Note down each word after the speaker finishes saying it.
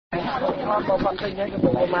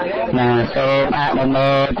Nah, so ada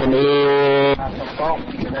mau jadi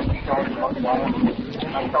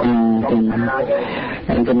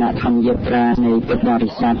kena tham giaในពុទ្ធបរិ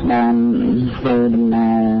ស័ទបានធ្វើដំ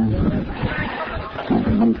ណើរ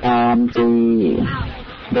បន្តពី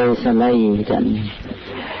ដូសល័យចឹង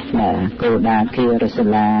គោដាគិរសា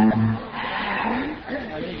លា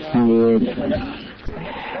ហើយ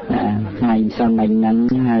ថ្ងៃសំមិញហ្នឹង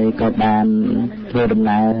ហើយក៏បានធ្វើដំ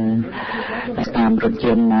ណើរតាមរថយ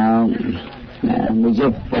ន្តមកមួយយ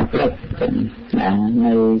ប់ព្រឹក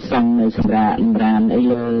នៅសង់នៅសម្រាប់រានអី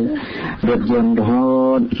លើរថយន្តរហូ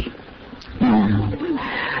ត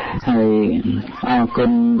ហើយអរគុ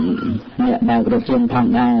ណអ្នកបើករថយន្តផង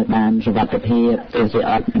ដែរបានសុវត្ថិភាពទោះជា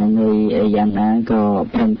អត់នឹងអីយ៉ាងណាក៏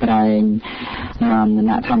ប្រឹងប្រែងនាំ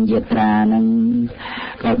អ្នកធម្មយាត្រានឹង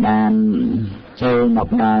ក៏បានចូលមក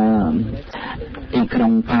ដល់ទីក្រុ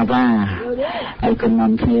ងប៉ាវ៉ាហើយក៏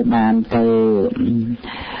នាំគ្នាបានទៅ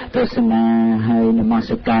ទស្សនាហើយនម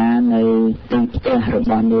ស្ការនៅទីផ្ទះរ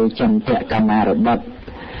បស់នាយចន្ទៈកម្មារបត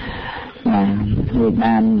ហើយ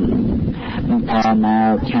បានបន្តម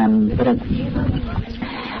កឆាន់ព្រឹក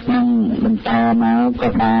នឹងបន្តមកក៏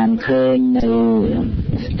បានឃើញនៅ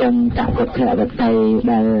ស្ទឹងតពុទ្ធវតី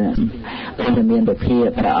ដែលព្រះមានពភា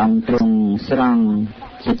ព្រះអង្គទ្រង់ស្រង់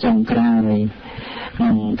ជាចុងក្រោយក្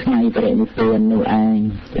នុងថ្ងៃបរិនិព្វាននោះឯង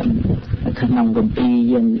ក្នុងគម្ពីរ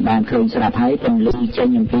យើងបានឃើញស្រាប់ហើយពន្លឺចេញ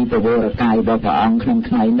អំពីពវរកាយរបស់ព្រះអង្គក្នុង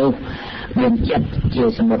ថ្ងៃនោះមានចិត្តជា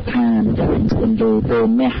សមុទ្ឋានពន្លឺព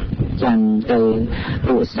ណ៌មាសចាំងទៅ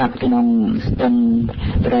ពួកសត្វក្នុងស្ទឹង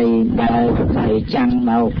ត្រីដែលហើយចាំង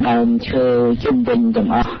មកដើមឈើជុំវិញទាំង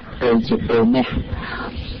អស់ទៅជាពណ៌មាស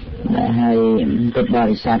ហើយពុទ្ធប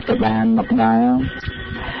រិស័ទក៏បានមកដល់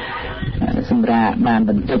សម្រាប់បាន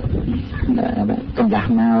បន្ទប់កន្លះ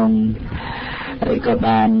ម៉ោងហើយក៏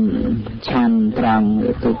បានឆាន់ត្រង់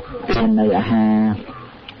ទុកនៅអាហារ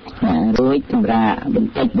រួចសម្រាប់បន្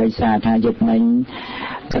តិចដោយសារថាយប់មិញ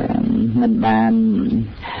មិនបាន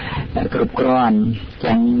គ្រប់គ្រាន់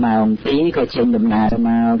ចឹងម៉ោង2ក៏ចេញដំណើរម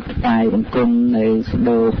កថ្វាយបង្គំនៅស្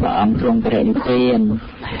ដូរព្រះអង្គទ្រង់បរិនិព្វាន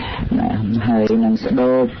ហើយនឹងស្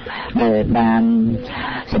ដូបដែលបាន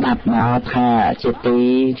ស្ដាប់មកថាជាទី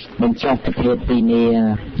បញ្ចុះប្រភេទពីនី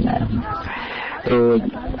រួច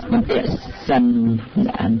បន្ទាក់សិន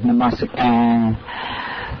នមស្ការ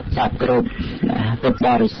ចាប់គ្រប់ពុទ្ធប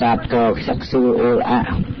រិស័ទក៏ខ្សឹកសួរអួលអា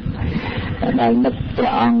ក់ដែលនឹកព្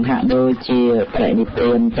រះអង្គហាក់ដូចជាបរិនិព្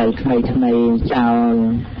វានទៅថ្មីចោល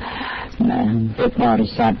ពុទ្ធបរិ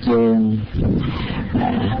ស័ទយើង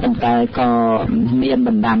ប៉ុន្តែក៏មានប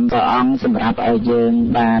ណ្ដាំព្រះអង្គសម្រាប់ឲ្យយើង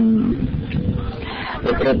បានប្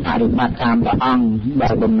រព្រឹត្តបរិបត្តិតាមព្រះអង្គបើ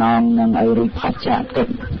បំណងនឹងឲ្យរួចផុតចាកទុ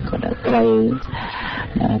ក្ខក៏ត្រូវ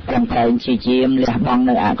ប្រឹងប្រែងជាយាមលះបង់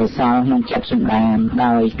នៅអកុសលក្នុងចិត្តសម្ដាន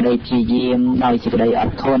ដោយក្តីជាយាមដោយសេចក្តីអ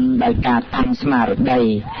ត់ធន់ដោយការតាំងស្មារតី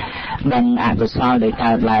ដឹងអកុសលដែល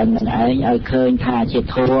កើតឡើងនឹងឯងឲ្យឃើញថាជា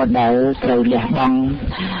ធម៌ដែលត្រូវលះបង់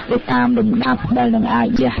ទៅតាមលំដាប់ដែលនឹងអាច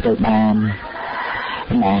លះទៅបាន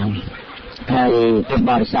ណាហើយពុទ្ធ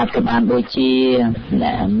បរិស័ទក៏បានដូចជា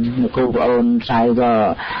លោកគ្រូប្អូនចៅក៏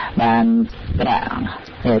បានប្រាក់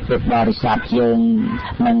ពុទ្ធបរិស័ទយើង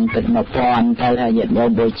នឹងទឹកមកពាន់ទៅហើយញាតិញោម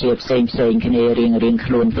បូជាផ្សេងគ្នារៀង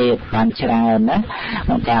ខ្លួនទៀតបានច្រើនណាក្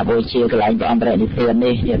នុងការបូជាកន្លែងព្រះអង្គបរិនិព្វាន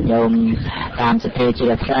នេះញាតិញោមតាមសទ្ធាជ្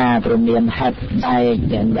រះថ្លាព្រមមានហេតុដែក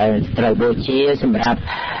ដែលត្រូវបូជាសម្រាប់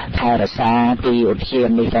ថែរក្សាទីឧទ្យាន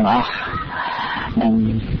នេះទាំងអស់នឹង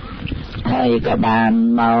ហើយក៏បាន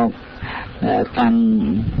មកកាន់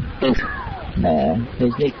ទឹក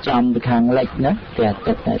នេះចំទៅខាងលិចណាតែ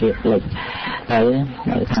ទឹករៀបលិចទៅ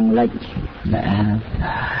នៅខាងលិច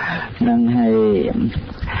នឹងហើយ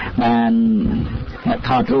បានថ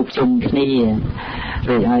តរូបជុំគ្នា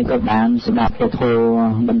រួចហើយក៏បានស្ដាប់ពធ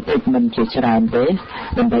បន្តិចមិនជាច្រើនទេ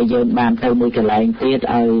ដើម្បីយើងបានទៅមួយកន្លែងទៀត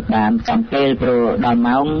ឲ្យបានចំពេលព្រោះដល់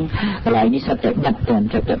ម៉ោងកន្លែងនេះសិតតែបិទទាំង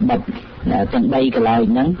ទាំង3កន្លែង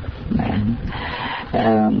ហ្នឹង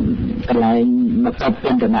កន្លែងមកតបព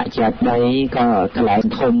ន្ធនៈជា3ក៏កន្លែង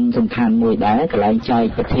ធំសំខាន់មួយដែរកន្លែងចែក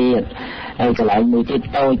ប្រធានហើយកន្លែងមួយទៀត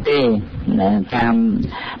តូចទេតាម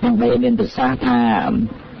ដើម្បីមានប្រសាសន៍ថា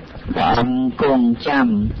ព្រះអង្គគង់ចាំ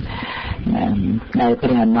ដែលព្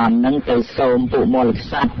រះអនន្តនឹងទៅសូមពួកមូលក្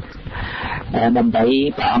សត្រដើម្បី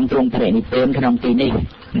ព្រះអង្គទ្រង់បរិនិព្វានក្នុងទីនេះ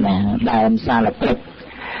ដើមសាលព្រឹក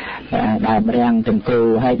ដើមរាំងទាំងគ្រូ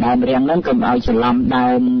ហើយដើមរាំងហ្នឹងកុំឲ្យច្រឡំដើ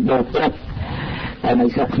មបូកព្រឹកតែនៅ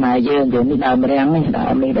ស្រុកខ្មែរយើងនេះដើមរាំងនេះដើ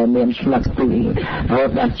មនេះដែលមានស្លឹកពីរ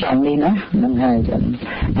ត់ដល់ចុងនេះណាហ្នឹងហើយខ្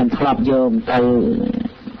ញុំធ្លាប់យកទៅ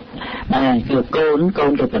គឺកូន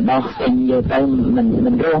ទៅបដោះពេញយកទៅ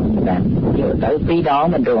មិនរងដែរយកទៅ2ដង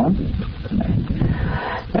មិនរង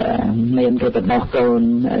មានទៅបដោះកូន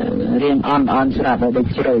រៀងអន់ស្រាប់ហើយដូច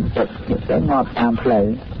ជ្រៅចិត្តទៅងាប់តាមផ្លូវ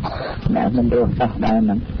ណាមិនរស់តោះដែរហ្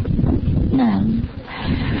នឹងណា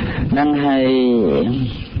នឹងហើយ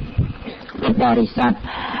បរិស័ទ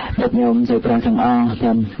លោកញោមសិស្សប្រុសទាំងអស់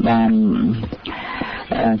ទាំងបាន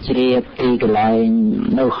ជ្រាបពីកន្លែង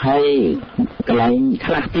នោះហើយកន្លែង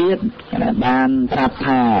ខ្លះទៀតបានប្រាប់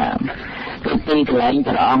ថាគឺទីកន្លែង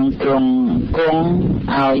ព្រះអង្គទ្រង់គង់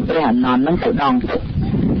ឲ្យព្រះអនន្តនឹងទៅដងទឹក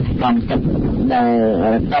ដែល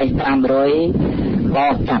តែ500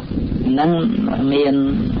បោះកាប់នឹង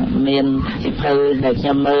មានសិភៅដែលខ្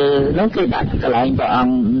ញុំមើលនោះគឺដាក់កន្លែងព្រះអ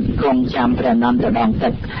ង្គគង់ចាំព្រះអនន្តទៅដងទឹ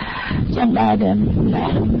កចឹងដែរ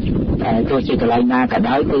តែទោះជាកន្លែងណាក៏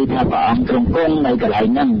ដោយគឺថាព្រះអង្គទ្រង់គង់នៅកន្លែង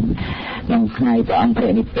ហ្នឹងក្នុងថ្ងៃព្រះអង្គព្រះ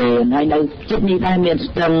និព្វានហើយនៅជិតនេះដែរមាន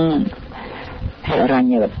ស្ទឹងហិរ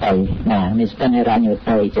ញ្ញវតីណាមានស្ទឹងហិរញ្ញវ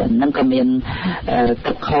តីចឹងហ្នឹងក៏មាន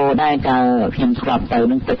ទឹកហូរដែរកាលខ្ញុំធ្លាប់ទៅ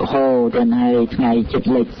នឹងទឹកហូរទៅហើយថ្ងៃជិត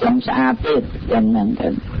លេខសំស្អាតទៀតចឹងហ្នឹងទៅ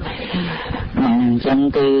អញ្ចឹង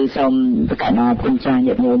គឺសូមប្រកាសដល់គុណចាស់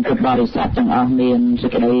ញាតិញោមពុទ្ធបរិស័ទទាំងអស់មានសេ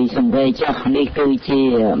ចក្តីសង្វេគចុះនេះគឺជា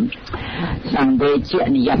សង្វេគ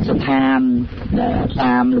និយត្តស្ថាន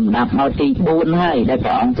តាមលំដាប់មកទី4ហើយដែលព្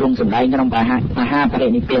រះអង្គទ្រង់សម្ដែងក្នុងមហាបរិ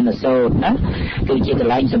និព្វានសូត្រណាគឺជាក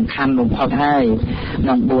ន្លែងសំខាន់បំផុតហើយក្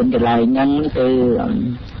នុង4កន្លែងហ្នឹងគឺ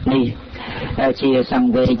នេះជាស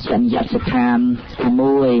ង្វេគនិយត្តស្ថាន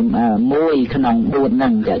មួយក្នុង4ហ្នឹ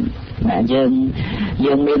ងចឹង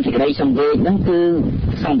យើងមានសេចក្តីសង្វេគហ្នឹងគឺ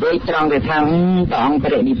សង្វេគត្រង់ទៅថាព្រះអង្គប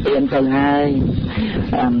រិនិព្វានទៅហើយ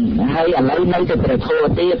ឥឡូវនៅតែប្រធរ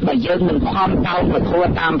ទៀតបើយើងមិនខំតោងប្រធរ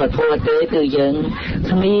តាមប្រធរទេគឺយើង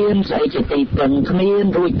គ្មានស្អីជាទីពឹងគ្មាន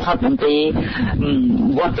រួចផុតអំពី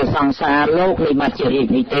វដ្តសង្សារលោកនៃមច្ចរាជ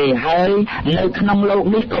នេះទេហើយនៅក្នុងលោក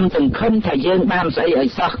នេះកុំសង្ឃឹមថាយើងបានស្អីឲ្យ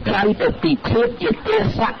សោះក្រៅទៅពីភាពជាទេ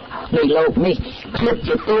សៈនៃលោកនេះភាព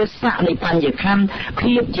ជាទេសៈនៃបញ្ញខណ្ឌ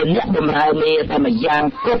ភាពជាអ្នកបម្រើមេតែម្យ៉ាង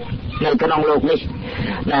គត់នៅក្នុងលោកនេះ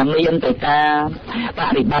ដែលមានតែការប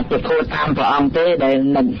រិបត្តិទៅតាមព្រះអង្គទេដែល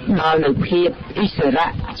នឹងដល់នៅភាពឥស្ស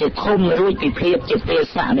រៈជាធំរួចពីភាពជាទេ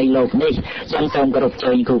សៈនៃលោកនេះចឹងសូមគោរព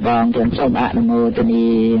ជើញគ្រូបងទាំងសូមអនុមោទនា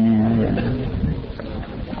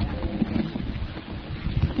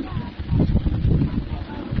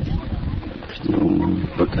ខ្ញុំ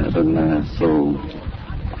ប្រកាសណាសូម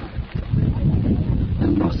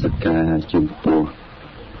នមស្ការចំពោះ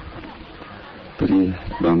ព្រះ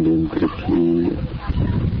បរមគ្រូពី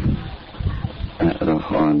អរហ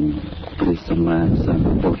ន្តព្រះសម្មាស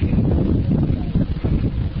ម្ពុទ្ធ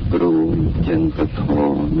ព្រមទាំងពធ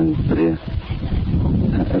និងព្រះ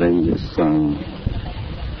អរិយសង្ឃ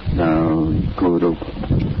ដោយគោរព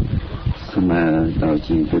ស្មើដោយ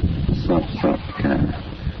ជីវិតសពការ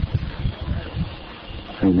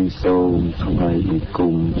ហើយនឹងសូមថ្វាយបង្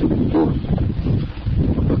គំចំពោះ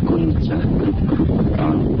ព្រះគុណចាស់គ្រប់អ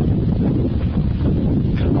ង្គ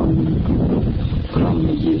ក្នុងក្រម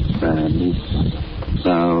យាត្រានេះ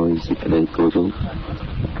ដោយសេចក្តីគោរព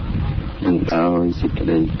និងដោយសេចក្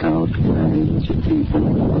តីកោតខ្លាចជាទីបំ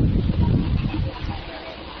ផុត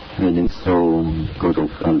ហើយនឹងសូមគោរ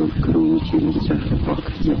ពដល់លោកគ្រូជាម្ចាស់របស់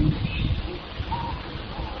ខ្ញុំ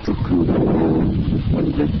លោកគ្រូប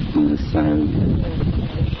ណ្ឌិតពីសាវ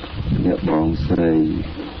អ្នកបងស្រី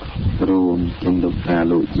រួមទាំងលោកតា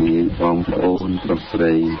លោកយាយបងប្អូនប្រុសស្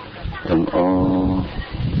រីទាំងអស់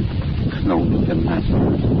ក្នុងគណៈ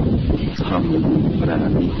ធម្មយុប្រា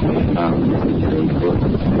នេះតាមសេចក្តីគោរ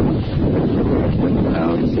ពនិងដោ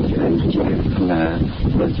យសេចក្តីជ្រះថ្លា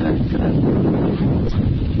ប្រចាក្រ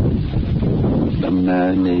ដំណើរ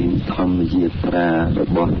នៃធម្មយាត្រារ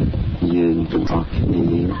បស់យើងទាំងអស់គ្នា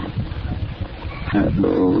ហាក់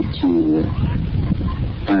ដូចជា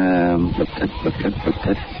តាមប្រ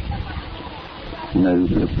កិតនៅ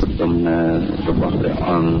ព្រះពុទ្ធដំណើររបស់ព្រះ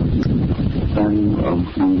អង្គតាំងអំ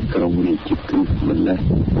ពីក្រុងរាជក្រឹត្យម្លេះ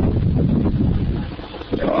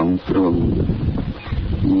ព្រះអង្គទ្រង់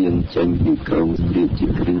យាងចេញពីក្រុងរាជ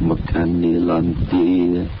ក្រឹត្យមកកាន់នីឡន្ទា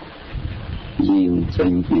យាងចេ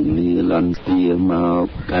ញពីនីឡន្ទាមក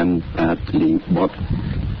កាន់តាក្លីបុត្រ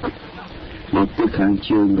មកពីខាង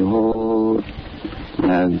ជើងរហូត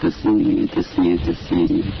ឡើងទៅស៊ី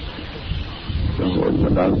រហូតម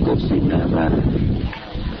កដល់កុសិនារា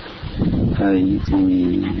ហើយទី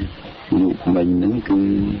យុគមិញហ្នឹងគឺ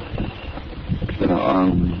ព្រះអ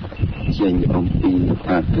ង្គចេញអំពី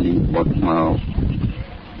តាក្លីបុត្រមក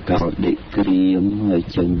កោដេក្រៀមហើយ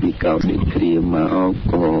ចេញពីកោដេក្រៀមមក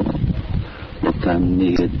ក៏មកកាន់នី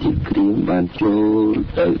តិក្រៀមបានចូល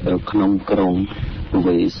ទៅក្នុងក្រុង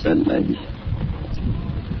វេសិលី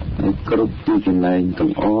ហើយគ្រប់ទីកន្លែងទាំ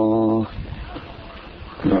ងអស់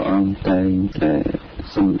ព្រះអង្គតែងតែ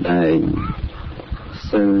សម្ដែងស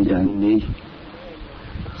សិលយ៉ាងនេះ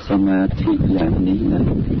សមាធិយ៉ាងនេះណា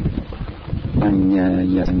បញ្ញា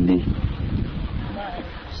យ៉ាងនេះ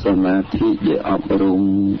សមាធិដែលអប់រំ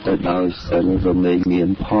ទៅដោយសិលរមែងមាន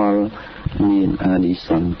ផលមានអានិស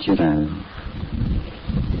ង្សច្រើន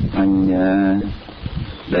បញ្ញា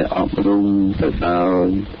ដែលអប់រំទៅដោយ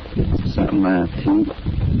សមាធិ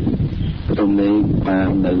រមែងបាន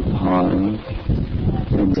នៅផល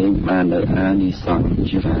រមែងបាននៅអានិសង្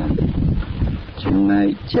សច្រើនចំណែក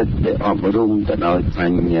ចិត្តដែលអប់រំទៅដោយប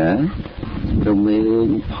ញ្ញារមែង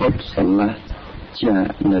ផុតស្រឡះចាក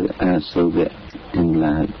នៅអាសវៈទាំង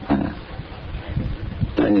ឡាយបាន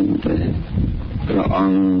តែព្រះអ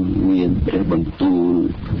ង្គមានព្រះបន្ទូល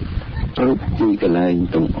គ្រប់ទីកន្លែង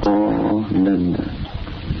ទាំងអស់នឹង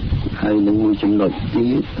ហើយនឹងមួយចំណុចទៀ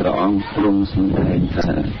តព្រះអង្គទ្រង់សម្ដែង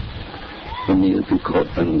ថាពនាភិក្ខុ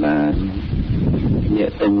ទាំងឡាយអ្ន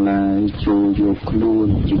កទាំងឡាយចូលយកខ្លួន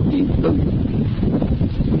ជាទីពឹង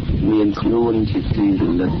មានខ្លួនជាទីរ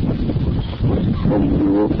លឹកពុំ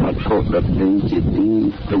យកវត្ថុដទៃជាទី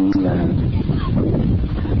ពឹងឡើយ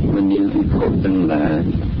ពនាភិក្ខុទាំងឡាយ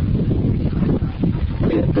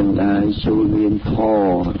អ្នកទាំងឡាយចូលមានធ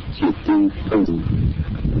ម៌ជាទីពឹង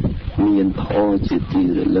មានធម៌ជាទី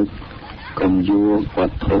រលឹកកុំយកវ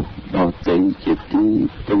ត្ថុដទៃជាទី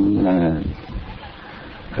ពឹងឡើយ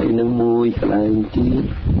ហើយនឹងមួយកន្លែងទៀត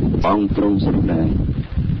អង្គទ្រង់សម្ដែង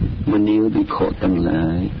មនាលភិក្ខុទាំងឡា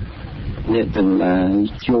យអ្នកទាំងឡាយ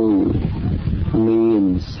ចូលមាន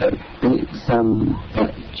សតិសម្ប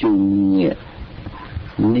ជញ្ញៈ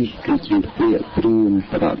នេះគឺជាពាក្យព្រាន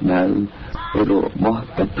ប្រដៅរបស់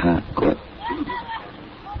តថាគត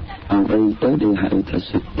អ្វីទៅដែលហៅថា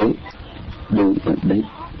សតិដូចម្ដេច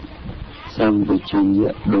សម្បជញ្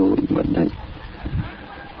ញៈដូចម្ដេច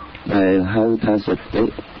ដែលហៅថាសតិ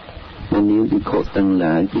មនាលភិក្ខុទាំង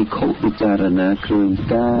ឡាយភិក្ខុពិចារណាឃើញ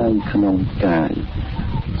កាយក្នុងកាយ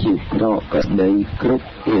ជាប្រកដីគ្រប់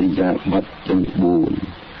ឥរិយាបថទាំង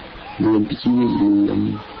4មានព្យាយាម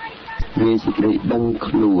មានសេចក្តីដឹង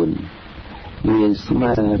ខ្លួនមានស្មា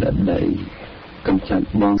រតីកម្ចាត់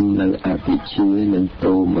បងនៅអវិជ្ជានិង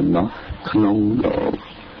ទោមនស្សក្នុងលោក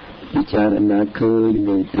ពិចារណាឃើញ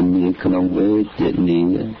វេទនាក្នុងវេទនា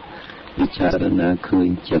ពិចារណាឃើញ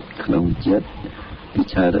ចិត្តក្នុងចិត្តពិ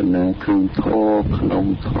ចារណាឃើញធម៌ក្នុង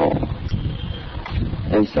ធម៌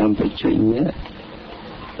ហើយសម្បជញ្ញៈ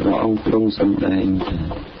ព្រះអង្គទ្រង់សម្ដែងថា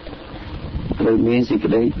ត្រូវមានសេច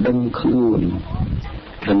ក្តីដឹងខ្លួន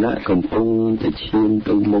ខណៈកំពុងតែឈាន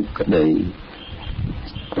ទៅមុខក្តី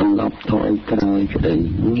បន្លប់ថយក្រោយក្តី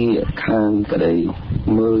ងាកខាងក្តី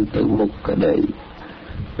មើលទៅមុខក្តី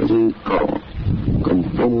ឬក៏កំ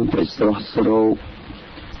ពុងតែស្រស់ស្រូប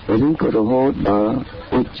ឬក៏រហូតដល់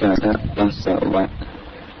ឧច្ចារៈបស្សវៈ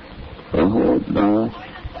រហូតដល់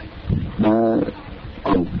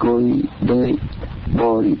អង្គុយដេកប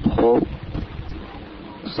រិភោគ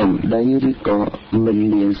សម្ដីឬក៏មិន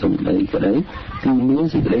មានសម្ដីក្តីគឺមាន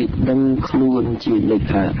សេចក្តីដឹងខ្លួនជាលេខ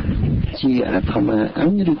ថាជាអាធម្មអ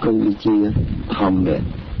ញឬក៏វាជាធម្មៈ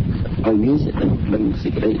ឲ្យមានសេ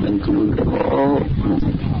ចក្តីដឹងខ្លួនរបស់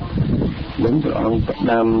នឹងព្រះអង្គផ្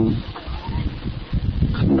ដាំ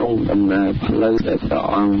ក្នុងដំណើរផ្លូវដែលព្រះ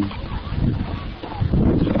អង្គ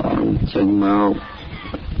ចេញមក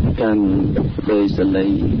កាន់ដោយសលៃ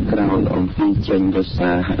ក្រោយអំពីចេញរ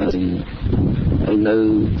សាហើយនៅ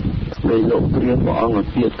លោកព្រានព្រះអង្គអ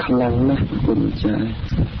ពាតខ្លាំងណាស់គុណចាស់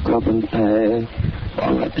ក៏ប៉ុន្តែព្រះអ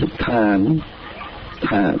ង្គអធិដ្ឋាន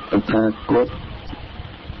ថាតថាគត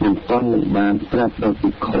មិនទាន់នឹងបានប្រាប់ដល់ភិ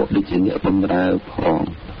ក្ខុដូចជាអ្នកបម្រើផង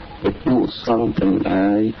ពួកសង្ឃទាំងឡា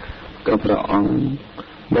យក៏ព្រះអង្គ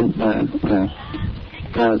មិនបានប្រាប់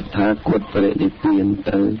កាលថាគតបរិនិព្វាន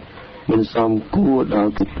ទៅមិនសមគួរដ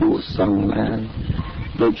ល់ពួកសង្ឃឡើយ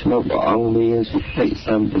ដូច្នោះព្រះអង្គមានសតិស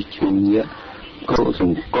ម្បជញ្ញៈក៏ស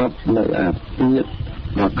ង្កត់នៅអាពាធ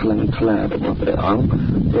ដ៏ខ្លាំងក្លារបស់ព្រះអង្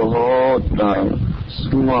គរហូតដល់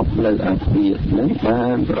ស្ងប់នៅអាពាធនឹងបា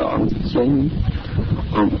នព្រះអង្គចេញ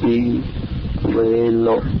អំពីវេ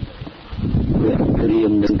លុវៈព្រា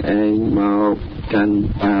មនឹងឯងមកកាន់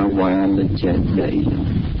បាវាលចេតិយ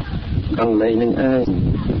អង្គលេងនឹងឯង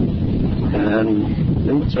បាន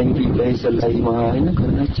នឹងចេញពីវេសល័យមកហើយណាគា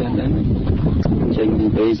ត់ណាចាស់ដែរចេញពី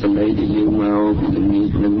វេសល័យដែលយើងមកពីល្ងាច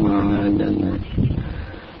នឹងមកហើយហ្នឹង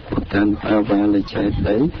កាន់បាវាលចេ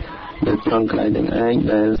តិយនៅត្រង់កន្លែងនឹងឯង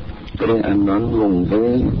ដែលព្រះអានន្ទវង្វេ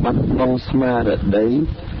ងបាត់បង់ស្មារតី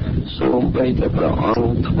សូមបីតែព្រះអង្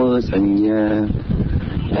គធ្វើសញ្ញា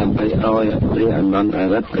ដើម្បីឲ្យព្រះអានន្ទអ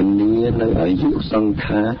រិទ្ធនីនៅអាយុសង្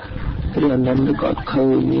ខារព្រះអានន្ទក៏ឃើ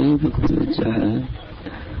ញនេះព្រះគុណចាស់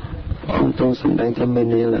អង្គទ្រង់សម្ដែងថាមេ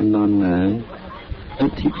នីលអានន្ទណាអ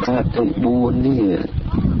ធិបាតទាំង4នេះ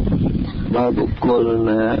បើបុគ្គល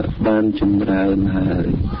ណាបានចម្រើនហើយ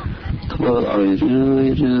ធ្វើឲ្យ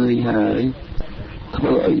រឿយហើយធ្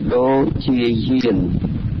វើឲ្យដូចជាយាន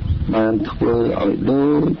បានធ្វើឲ្យដូ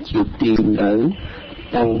ចជាទីននៅ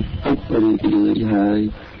តាំងទុករឿយហើយ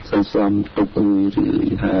សន្សំទុករឿយ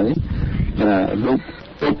ហើយប្រារព្ធ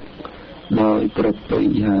ទុកដោយប្រពៃ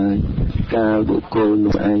ហើយកាលបុគ្គល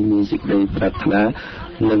នោះឯងមានសេចក្តីប្រាថ្នា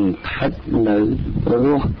នឹងស្ថិតនៅរ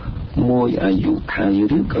ស់មួយអាយុខៃ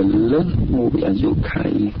ឬក៏លើសមួយអាយុខៃ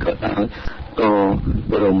ក៏ដោយក៏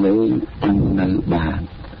ប្រមែងតាំងនៅបាន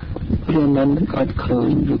ព្រោះนั้นក៏ឃើញ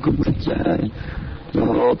ឬក៏បច្ច័យរ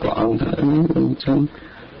ហូតព្រះអង្គថាអញ្ចឹង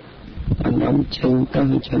អនំចេញទៅ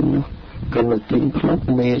អញ្ចឹងក៏នៅទិញផ្លុក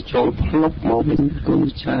មេចូលផ្លុកមកវិញគុណ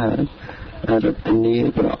ចាអរតនី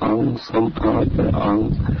ព្រះអង្គសូមឲ្យព្រះអង្គ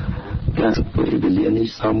ការពេលវេលានេះ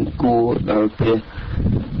សំគួរដល់ព្រះ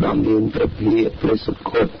ដ៏មានព្រះភិក្ខព្រះសុ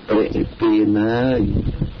គតព្រះនិព្វានហើយ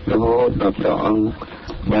រហូតដល់ព្រះអង្គ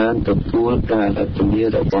បានទទួលការអរតនី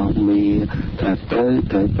របស់មេថាទៅ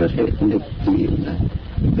បរិនិព្វាន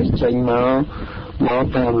ហើយចេញមក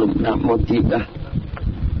តាមលំដាប់មកទៀតដែរ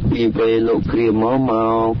ពីវេលោកគ្រាម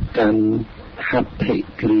កកាន់ហត្ថិ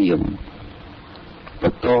គ្រាមប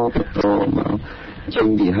ន្តមកចេញ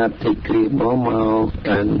ពីហត្ថិគ្រាមមក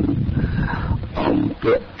កាន់អង្គ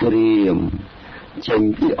គ្រាមចេញ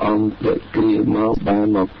ពីអង្គគ្រាមមកបាន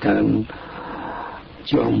មកកាន់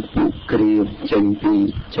ចំពុគ្រាមចេញពី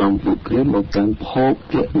ចំពុគ្រាមមកកាន់ភោគ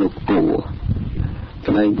នគរក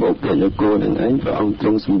ន្លែងភោគនគរនឹងឯងព្រះអង្គទ្រ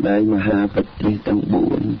ង់សម្ដែងមហាបតិទាំង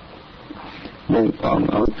4នៅព្រះអង្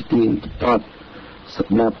គឲ្យផ្ទៀងផ្ទាត់ស្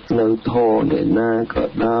ដាប់នៅធម៌អ្នកណាក៏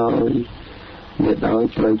ដោយ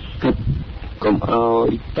ត្រូវគិតកុំឲ្យ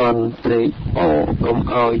តន់ត្រេកអរកុំ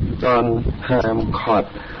ឲ្យតន់ហាមខត់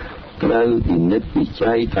ត្រូវពិនិត្យវិ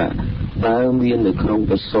จัยថាតើមាននៅក្នុង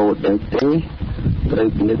បសោតដែរទេត្រូវ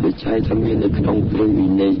ពិនិត្យវិจัยថាមាននៅក្នុងព្រះវិ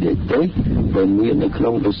ន័យដែរទេបើមាននៅក្នុ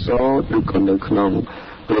ងបសោតឬក៏នៅក្នុង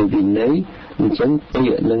ព្រះវិន័យអញ្ចឹងពាក្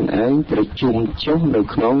យនឹងឯងប្រជុំចុះនៅ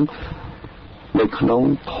ក្នុង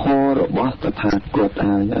ធម៌របស់តថាគត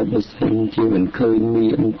ហើយបើសិនជាមិនឃើញ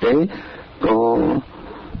មានទេក៏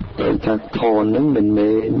ត្រូវថាធម៌នឹងមិន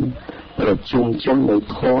មែនប្រជុំចុះនៅ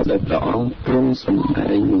ធម៌ដែលព្រះអង្គទ្រង់សម្ដែ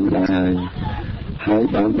ងនោះឡើយហើយ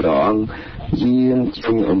បានព្រះអង្គយាងចេ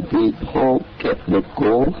ញអំពីភោគនគ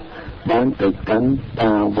របានទៅកាន់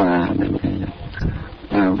តាវាហ្នឹងឯង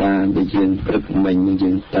តាវាដែលយើងព្រឹកមិញ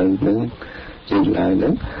យើងទៅហ្នឹងចេញឡើងហ្នឹ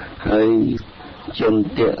ងហើយជន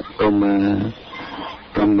តៈកម្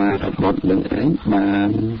មារបត់នឹងឯងបា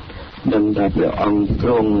នដឹងថាព្រះអង្គទ្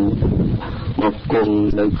រង់មកគង់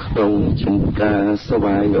នៅក្នុងចម្ការស្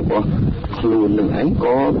វាយរបស់ខ្លួននឹងឯង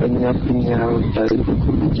ក៏បញ្ញាបញ្ញាទៅ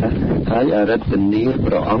គុណចាស់ហើយអរិទ្ធនី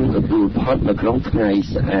ព្រះអង្គទទួលផុតនៅក្នុងថ្ងៃ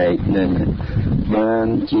ស្អែកហ្នឹងបាន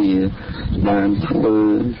ធ្វើ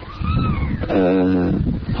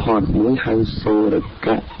ផុតមួយហៅសូរ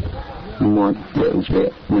កៈមត្តវៈ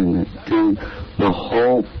ហ្នឹងគឺមហោ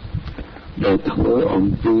បដែលធ្វើអំ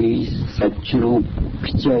ពីសាច់ជ្រូក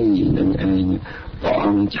ខ្ចីនឹងឯងព្រះអ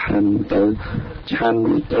ង្គឆាន់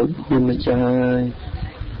មួយទៅគុណចាស់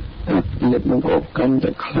អាពាក្យនឹងក៏កាន់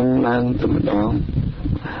តែខ្លាំងឡើងទៅម្ដង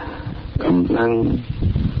កម្លាំង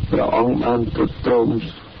ព្រះអង្គបានទ្រទ្រង់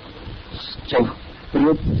ចុះព្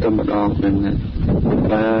រឹកទៅម្ដងហ្នឹង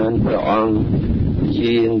បានព្រះអង្គ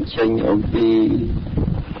យាងចេញអំពី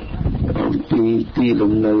ទី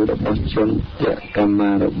លំនៅរបស់ជនតៈកម្មា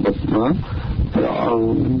របត់មកព្រះអង្គ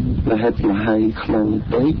ប្រហែលលហើយខ្លាំង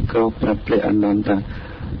ពេកក៏ប្រាប់ព្រះអនន្តថា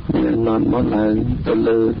អ្នកអនន្តមកឡើងទៅ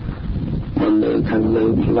លើខាងលើ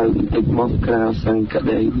ផ្លូវបន្តិចមកក្រៅសង្ក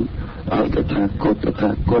ដីឲ្យតថាគ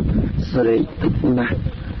តស្រេកទឹកណាស់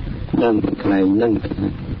នឹងកន្លែងហ្នឹង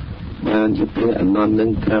បានជាព្រះអនន្តនឹ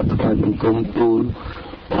ងក្រាបថ្វាយបង្គំទូល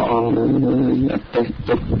ព្រះអង្គអតិ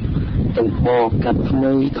ទុកទាំងបកាត់ថ្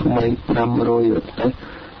មី500អតិ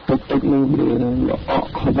ទុកនឹងវាល្អ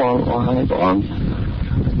ខ្វល់អស់ហើយព្រះអង្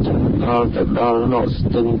គដល់នោះស្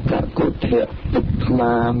ទឹងកកុធៈទឹកថ្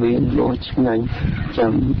លាមានរសឆ្ងាញ់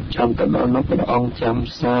ចាំទៅដល់នោះព្រះអង្គចាំ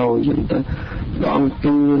សោយទៅព្រះអង្គ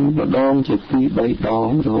ទូលម្ដងជា2-3ដង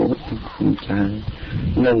រហូតចា៎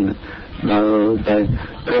នឹងដល់តែ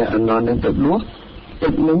ព្រះអនន្តនឹងទៅលួសទឹ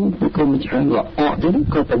កនឹងគុំចាស់ល្អទៀត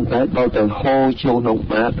ក៏ប៉ុន្តែដល់ទៅហូរចូលក្នុង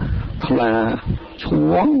បាតថ្លា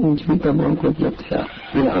ឈួងជិះទៅមកគាត់យកថា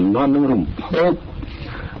ព្រះអនន្តនឹងរំភើប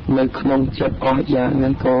នៅក្នុងចិត្តអស់យ៉ាងហ្នឹ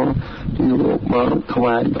ងក៏លោកមកថ្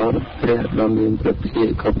វាយដល់ព្រះដ៏មានព្រះភិ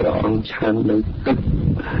ក្ខុក៏ព្រះអង្គឆាន់នៅទឹក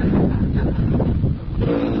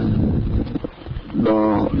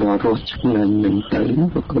ដ៏រសឆ្ងាញ់នឹងទៅ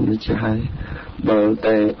ប្រគុណចាស់បើ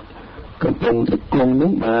តែកំពុងតែគង់នឹ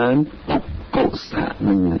ងបានពុកកុសៈ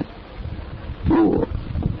នឹង ពួ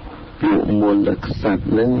កមូលក្សត្រ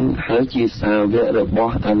នឹងហើយជាសាវករប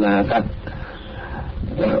ស់អនារត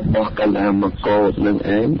របស់កលាមកោតនឹង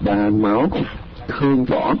ឯងបានមកឃើញ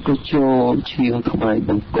ព្រះអង្គក៏ចូលឈៀងថ្វាយប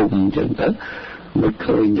ង្គំអញ្ចឹងទៅមិន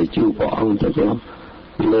ឃើញតែជួបព្រះអង្គទៅក៏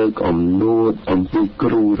លើកអំនួតអំពីគ្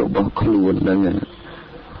រូរបស់ខ្លួនហ្នឹង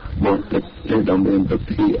មកទៅដល់មានប្រ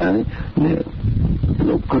តិឯងនេះ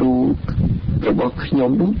លោកគ្រូរបស់ខ្ញុំ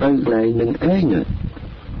នឹងទៅកន្លែងនឹងឯង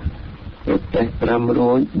ប្រទេស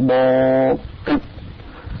500បកាត់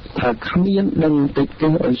ថាគ្មានដឹងតិចទេ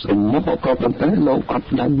ឲ្យសមោះក៏ប៉ុន្តែលោកអត់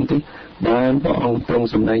ដឹងទេបានព្រះអង្គទ្រង់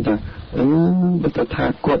សម្ដែងថាបើថា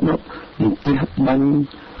គាត់នោះផ្ទះបាញ់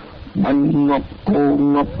ងាប់គោ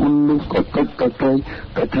ងាប់មនុស្សក៏គាត់ក៏គេ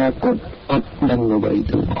ក៏ថាគាត់អត់ដឹងអ្វី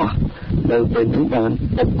ទាំងអស់នៅពេលនោះបាន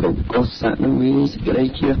ពុកកុសៈនឹងមានសេចក្តី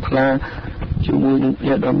ជ្រះថ្លាជាមួយនឹងព្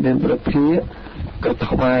រះដ៏មានព្រះភិក្ខក៏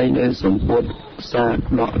ថ្វាយនៅសម្ពុតសាក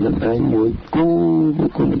ដកនឹងឯងមួយគូ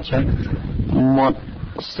គុណម្ចាស់មាត់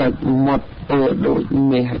សាច់មាត់ដូច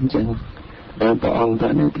មាសអញ្ចឹងបានព្រះអង្គថា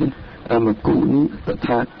នេះអមគូនេះត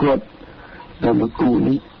ថាគតអមគូ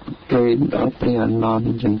នេះគេដល់ព្រះអនន្ត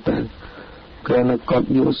អញ្ចឹងទៅគ្រាន់តែគាត់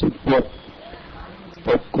យកសម្ពុត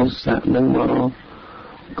ពុទ្ធកុសៈនឹងមក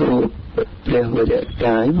គ្រូព្រះវរ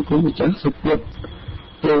កាយគុណម្ចាស់សម្ពុត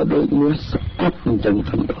ដូចមាសស្កត់អញ្ចឹង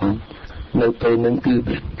ផងព្រះនៅពេលហ្នឹងគឺ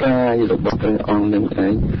ព្រះកាយរបស់ព្រះអង្គនឹងឯ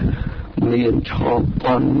ងមានឆោប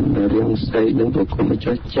ប៉ុនរាងស្អីនឹងព្រះគុណម្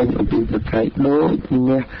ចាស់ចេញអំពីព្រះកាយដូច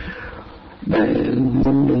មាសដែល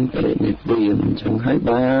មុននឹងព្រះនិព្វានអញ្ចឹងហើយ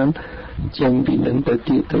បានចេញពីនឹងទៅ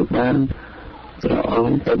ទៀតទៅបានព្រះអ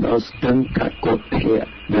ង្គទៅដល់ស្ទឹងកកុធៈ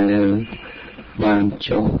ដែលបាន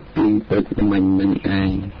ចុះពីទឹកមិញនឹងឯ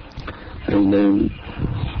ងហើយនៅ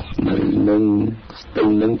នឹងស្ទឹង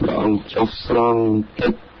នឹងព្រះអង្គចុះស្រង់ទឹ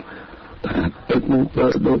កថាទឹកនឹងធ្វើ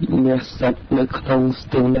ដូចមាសសាច់នៅក្នុងស្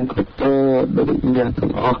ទឹងនឹងក៏ធ្វើដូចមាសទាំ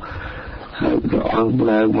ងអស់ហើយព្រះអង្គ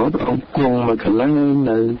ឡើងមកព្រះអង្គគង់មកកន្លែង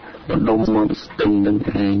នៅបណ្ដុំមាត់ស្ទឹងនឹង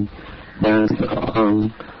ឯងបានព្រះអង្គ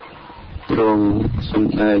ទ្រង់ស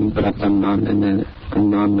ម្ដែងប្រាប់អំណរណាអំ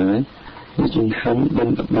ណរណាវាចង្ហាន់ប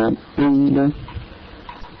ន្តបានពីរណា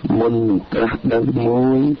មុនត្រាស់ដឹងមួ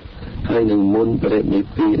យហើយនឹងមុនព្រះនិ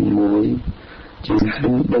ព្វានមួយចង្ហា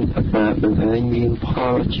ន់បន្តបាននឹងឯងមានផ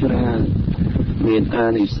លច្រើនមានអា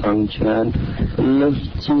និសង្សច្រើនលើស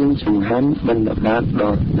ជាងចង្ហាន់បន្តបានដ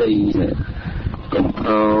ល់ដីកុំ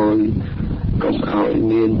ឲ្យ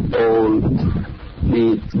មានពោលបៀ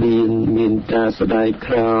តបៀនមានការស្ដាយ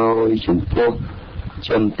ក្រោយចំពោះ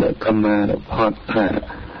ចន្ទកម្មារផតថា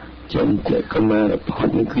ចន្ទកម្មារផត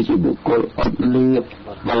នេះគឺជាបុគ្គលអត់លៀប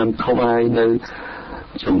បានថ្វាយនៅ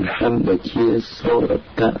ចង្ហាន់ដែលជាសូរ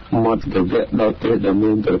កៈមត្តវៈដល់ព្រះដ៏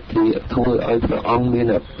មានព្រះភិក្ខធ្វើឲ្យព្រះអង្គមាន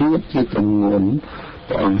អាពាធជាទម្ងន់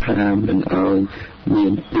ព្រះអង្គហាមមិនឲ្យមា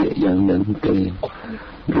នពាក្យយ៉ាងនឹងទេ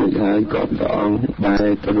រួចហើយក៏ព្រះអង្គបែរ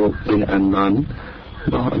ទៅរកព្រះអនន្ត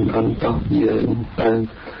ដល់អនន្តតយើង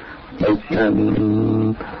ទៅកាន់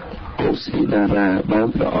កុសិតារាបាន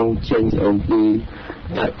ព្រះអង្គចេញអំពី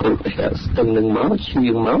តែកុធៈស្ទឹងនឹងមកឈៀ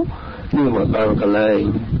ងមកនេះមកដល់កន្លែង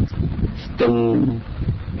ស្ទឹង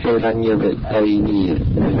ហេរញ្ញវតីនេះ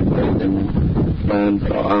នឹងបាន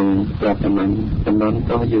ព្រះអង្គប្រាប់អនន្ត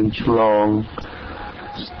តយើងឆ្លង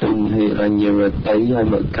ស្ទឹងហេរញ្ញវតីហើយ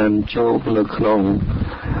មកកាន់ចូលនៅក្នុង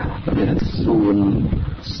ព្រះសួន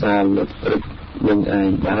សាលព្រឹកនឹងឯង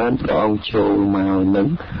បានព្រះអង្គចូលមកនឹង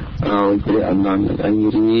ឲ្យព្រះអនន្តនឹងឯង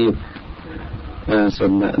រៀបអាស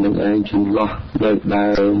នៈនឹងឯងចន្លោះនៅ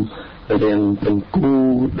ដើមរាងទាំងគូ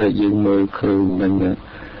ដែលយើងមើលឃើញហ្នឹង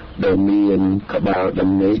ដែលមានក្បាល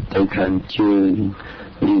ដំណេកទៅខាងជើង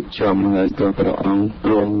រៀបចំហើយក៏ព្រះអង្គ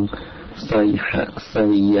ទ្រង់សីហសី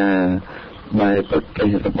យាបែបប្រទេស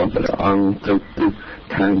របស់ព្រះអង្គទៅទិស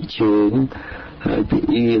ខាងជើងហើយពី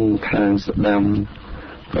អៀងខាងស្ដាំ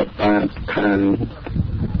ប្របាទខាង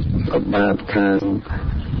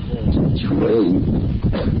ឆ្វេង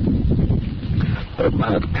ប្រ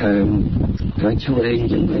បាទខាងឆ្វេង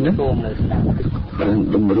ចឹងណាបាន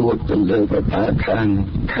តម្រួតទៅលើប្របាទ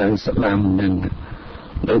ខាងស្ដាំនឹង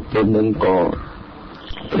ដល់ពេលនឹងក៏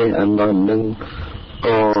ព្រះអនន្តនឹង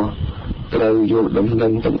ក៏ត្រូវយកដំណឹ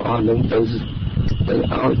ងទាំងអស់នឹងទៅឲ្យ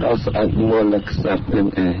ដល់ស្ដេចមូលក្សត្រនឹង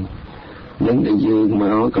ឯងនឹងដែលយើងម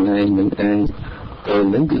កកន្លែងនឹងឯងពេល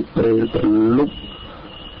ហ្នឹងគឺពេលប្រលប់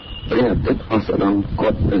ព្រះអាទិត្យអស្ដង្គក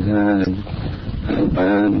ត់ទៅហើយ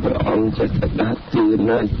បានព្រះអង្គចេះតែដាស់តឿន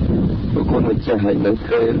ណាស់ព្រះគុណម្ចាស់ឲ្យនៅ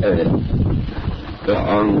ពេលព្រះ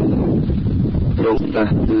អង្គទ្រង់ដា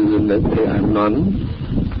ស់តឿននៅព្រះអនន្ត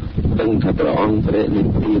ដឹងថាព្រះអង្គព្រះនិ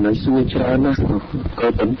ព្វានហើយសួរច្រើនណាស់ក៏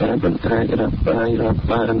ប៉ុន្តែរាប់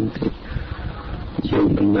បានទេយើង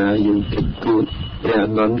ដំណើរយើងគិតគូរ ព្រះអ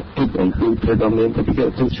នន្តទុកអំពីព្រះដ៏មានប្រតិ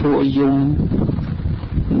ទៅឈួយយំ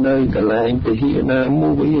នៅកន្លែងពហិណា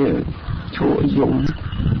មួយឈួយយំ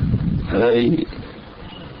ហើយ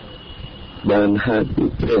បានហាត់ពី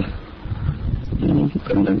ព្រះ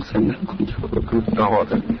ប៉ុណ្ណឹងសិនគុំជួយគ្រូត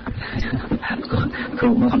ទៅគ្រូ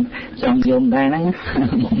មកចង់យំដែរហ្នឹង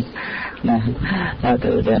ណាដល់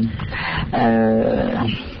ទៅដល់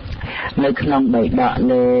នៅក្នុងបៃដក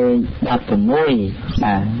លេខ16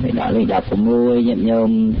បាទបៃដកលេខ16ញាតិញោម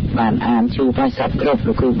បានអានជួបហើយសពគ្រប់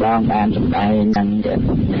លោកគ្រូបងបានសម្ដែងហ្នឹងទៅ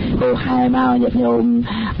គោហែមកញាតិញោម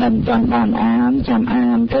មិនទាន់បានអានចាំអា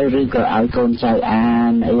នទៅឬក៏ឲ្យកូនចៅអា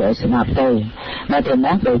នអីឲ្យស្ដាប់ទៅនៅទី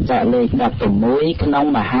នេះបៃដកលេខ16ក្នុង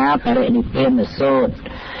មហាបរិនិព្វានសូត្រ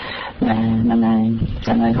ហ្នឹងហើយ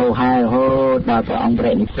ចាំឲ្យហូរហែរហូតដល់ព្រះអង្គព្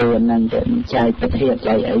រះនិព្វានហ្នឹងទៅចែកពធា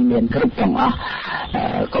ចែកអីមានគ្រប់ទាំងអស់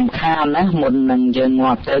កុំខានណាមុននឹងយើង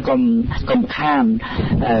ងាប់ទៅកុំខាន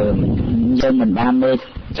យើងមិនបានមើល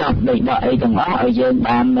ចប់ដោយដកអីទាំងអស់ឲ្យយើង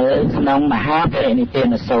បានមើលក្នុងមហាបរិនិព្វាន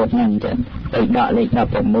សូត្រហ្នឹងទៅដោយដកលេខ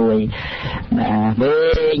16វិញណា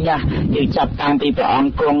យើងចាប់តាំងពីព្រះអ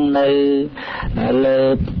ង្គគង់នៅលើ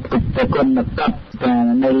ប្រគុណកប់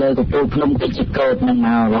នៅលើកំពូលភ្នំកិច្ចកោតនឹងម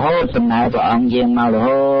ករហូតដំណើរព្រះអង្គយាងមករ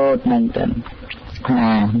ហូតនឹងទៅ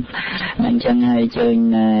អញ្ចឹងហើយជើញ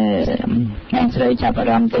អ្នកស្រីចាប់អា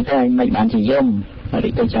រម្មណ៍ទៅហើយមិនបានជាយំរី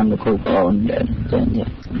កទៅចាំលោកគ្រូបងចឹង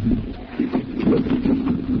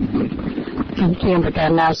ខ្ញុំប្រកាស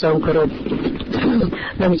ណាសូមគោរព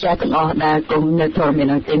លោកម្ចាស់ទាំងអស់ដែលគង់នៅធម៌មា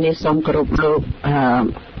នទីនេះសូមគោរពលោក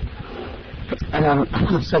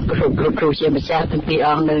សូមគោរពលោកគ្រូជាម្ចាស់ទាំងពីរអ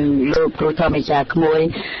ង្គនិងលោកគ្រូធម្មចារ្យក្មួយ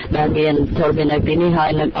ដែលមានធម៌មាននៅទីនេះហើយ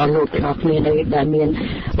និងអស់លោកទាំងអស់គ្នាដែលមាន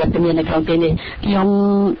វត្តមាននៅក្នុងទីនេះខ្ញុំ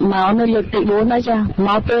មកនៅលើកទី4ហើយចាម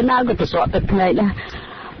កពេលណាក៏ទៅស្រកទឹកភ្នែកដែរ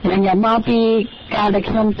ខ្ញុំយកមកពីកាលដែល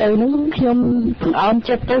ខ្ញុំទៅនោះខ្ញុំបង្អោន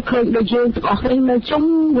ចិត្តទៅឃើញដូចយើងទាំងអស់គ្នានៅជុំ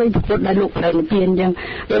វិញពុទ្ធដែលលោកប្រែនិព្វានអញ្ចឹង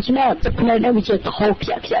ដូច្នេះទឹកភ្នែកនេះវាជាកហូបខ្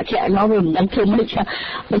ជាក់មកវាមិនដឹងធ្វើម៉េច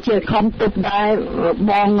វាជាខំទុកដែរ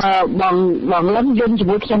បងលឹមយំជា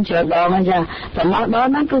មួយខ្ញុំច្រើនដងហើយចាតែមកដល់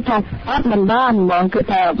ហ្នឹងគឺថាអត់មិនបានហ្មងគឺ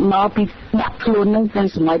ថាមកពីដាក់ខ្លួនហ្នឹងទៅ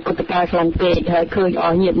សម័យពុទ្ធកាលខ្លាំងពេកហើយឃើញអ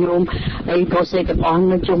ស់ញាតិញោមអីប្រូសេទាំងអស់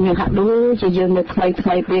នៅជុំយើងហាក់ដូចជាយើងនៅថ្មី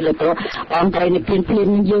ពេលទៅបងប្រែនិព្វានភ្លាម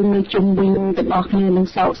យើងនៅជុំវិញទាំងអស់គ្នានឹង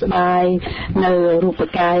សោកស្ដាយនៅរូប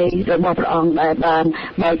កាយរបស់ព្រះអង្គដែលបាន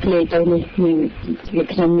បើកភ្លេចទៅនេះ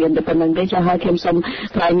ខ្ញុំមានតែប៉ុណ្្នឹងទេចាហើយខ្ញុំសូម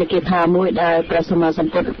ថ្លែងនូវគាថាមួយដែលព្រះសម្មាស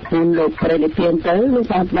ម្ពុទ្ធនឹងលោកប្រែនិព្វានទៅលោក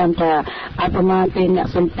បានថាអបមាទេអ្នក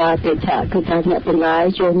សម្បាទេថាគឺថាអ្នកទាំងឡាយ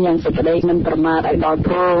ចូលញ៉ាំងសេចក្តីមិនប្រមាទឲ្យដល់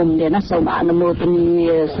ព្រមនេះណាសូមអនុមោទ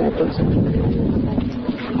នាសាធុសា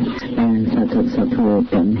ធុ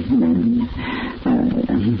ទាំង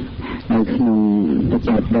នៅក្នុងបច្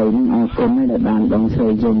ចុប្បន្នអរគុណដែលបានបងស្រី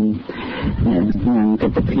យើងញ៉ាំទិ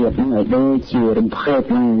ដ្ឋភាពហ្នឹងឲ្យដូចជារំភើប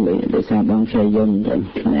ឡើងដោយសារបងស្រីយើងទៅ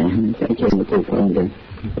ចាជឿមកទូផងទៅ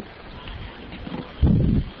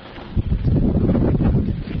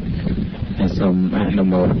សូមអនុ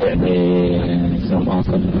មោទនាសូមអរ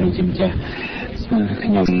គុណព្រះជាម្ចាស់ខ្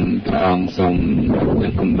ញុំព្រះអង្គសូម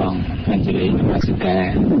គំបងអញ្ជើញនមស្ការ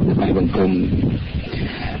ថ្វាយបង្គំ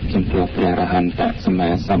ចំពោះព្រះរហន្តសម្មា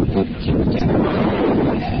សម្ពុទ្ធជាម្ចាស់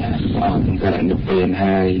អង្គបរិនិព្វាន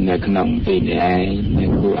ហើយនៅក្នុងទីនេះឯងនឹ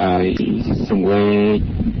ងគួរឲ្យសង្វេគ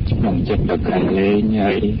ក្នុងចិត្តដល់ក្រៃលែង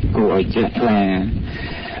ហើយគួរឲ្យចេះខ្លា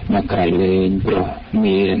ដល់ក្រៃលែងព្រោះ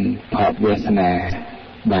មានផលវាសនា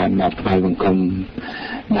បានមកថ្វាយបង្គំ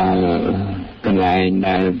ដល់កន្លែង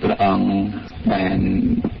ដែលព្រះអង្គបាន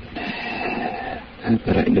ប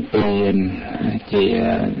រិនិព្វានជា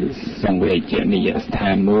សង្វេគនីយស្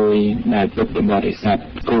ថានមួយដែលពុទ្ធបរិស័ទ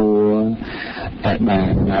គួរតែបា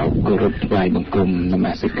នមកគោរពថ្វាយបង្គំនម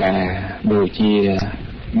ស្ការដូចជា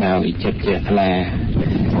ដោយចិត្តជ្រះថ្លា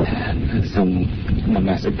សូមនម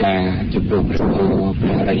ស្ការចំពោះព្រះគោព្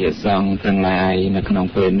រះរិយសង្ឃទាំងឡាយនៅក្នុង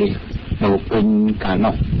ពេលនេះនៅពេញកាល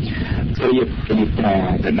នោះព្រៀបប្រា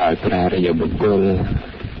ទៅដោយព្រះរិយបុគ្គល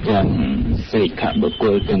ទាំងសេខបុគ្គ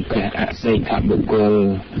លទាំងព្រះអសេខបុគ្គល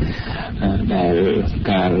ដែល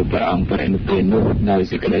កាលព្រះអង្គបរិនិព្វាននោះដោយ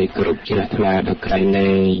សេចក្តីគោរពជ្រះថ្លាដល់ក្រៃ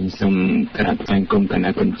លែងសូមក្រាបថ្វាយគុំគ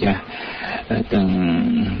ណៈគុណចាស់ទាំង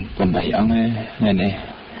8អង្គណានេះ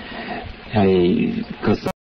ហើយក៏